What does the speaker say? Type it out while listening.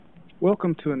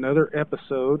Welcome to another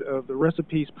episode of the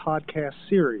Recipes Podcast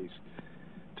series.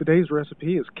 Today's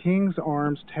recipe is King's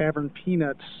Arms Tavern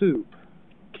Peanut Soup.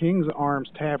 King's Arms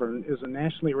Tavern is a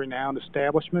nationally renowned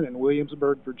establishment in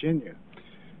Williamsburg, Virginia.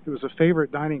 It was a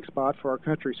favorite dining spot for our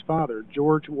country's father,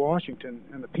 George Washington,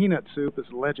 and the peanut soup is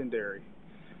legendary.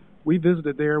 We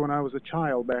visited there when I was a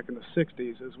child back in the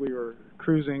 60s as we were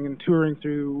cruising and touring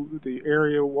through the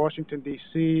area of Washington,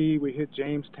 D.C. We hit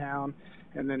Jamestown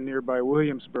and then nearby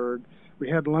Williamsburg. We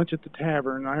had lunch at the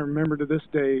tavern. I remember to this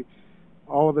day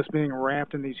all of us being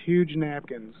wrapped in these huge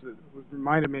napkins that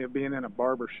reminded me of being in a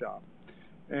barber shop.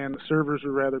 And the servers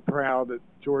were rather proud that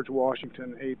George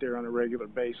Washington ate there on a regular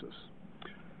basis.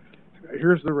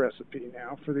 Here's the recipe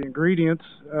now. For the ingredients,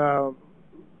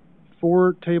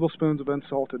 4 tablespoons of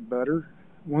unsalted butter,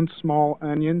 1 small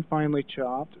onion finely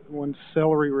chopped, 1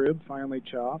 celery rib finely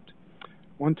chopped,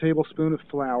 1 tablespoon of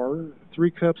flour,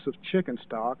 3 cups of chicken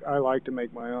stock. I like to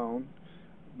make my own,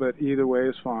 but either way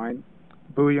is fine.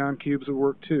 Bouillon cubes would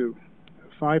work too.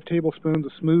 5 tablespoons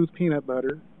of smooth peanut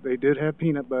butter. They did have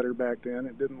peanut butter back then.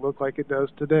 It didn't look like it does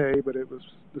today, but it was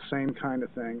the same kind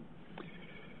of thing.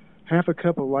 Half a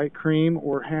cup of light cream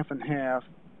or half and half,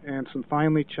 and some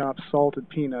finely chopped salted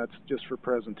peanuts just for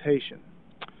presentation.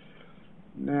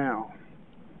 Now,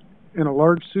 in a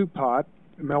large soup pot,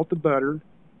 melt the butter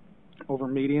over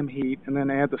medium heat, and then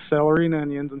add the celery and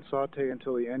onions and saute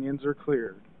until the onions are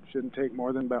cleared. Shouldn't take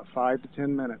more than about 5 to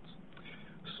 10 minutes.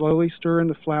 Slowly stir in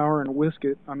the flour and whisk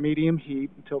it on medium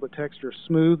heat until the texture is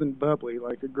smooth and bubbly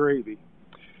like a gravy.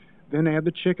 Then add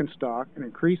the chicken stock and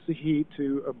increase the heat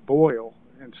to a boil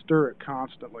and stir it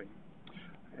constantly.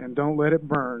 And don't let it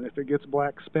burn. If it gets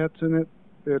black specks in it,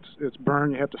 it's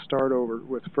burned. You have to start over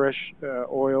with fresh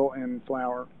oil and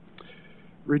flour.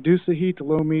 Reduce the heat to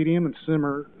low-medium and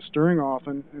simmer, stirring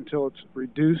often until it's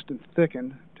reduced and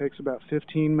thickened. It takes about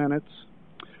 15 minutes.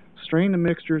 Strain the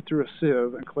mixture through a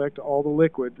sieve and collect all the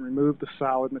liquid. Remove the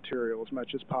solid material as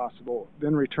much as possible.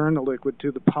 Then return the liquid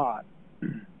to the pot.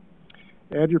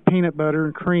 Add your peanut butter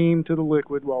and cream to the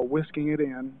liquid while whisking it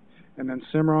in, and then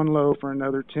simmer on low for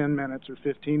another 10 minutes or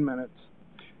 15 minutes.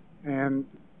 And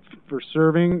for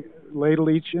serving, ladle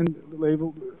a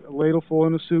ladleful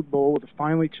in a soup bowl with the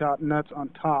finely chopped nuts on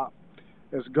top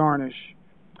as garnish.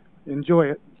 Enjoy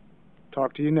it.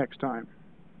 Talk to you next time.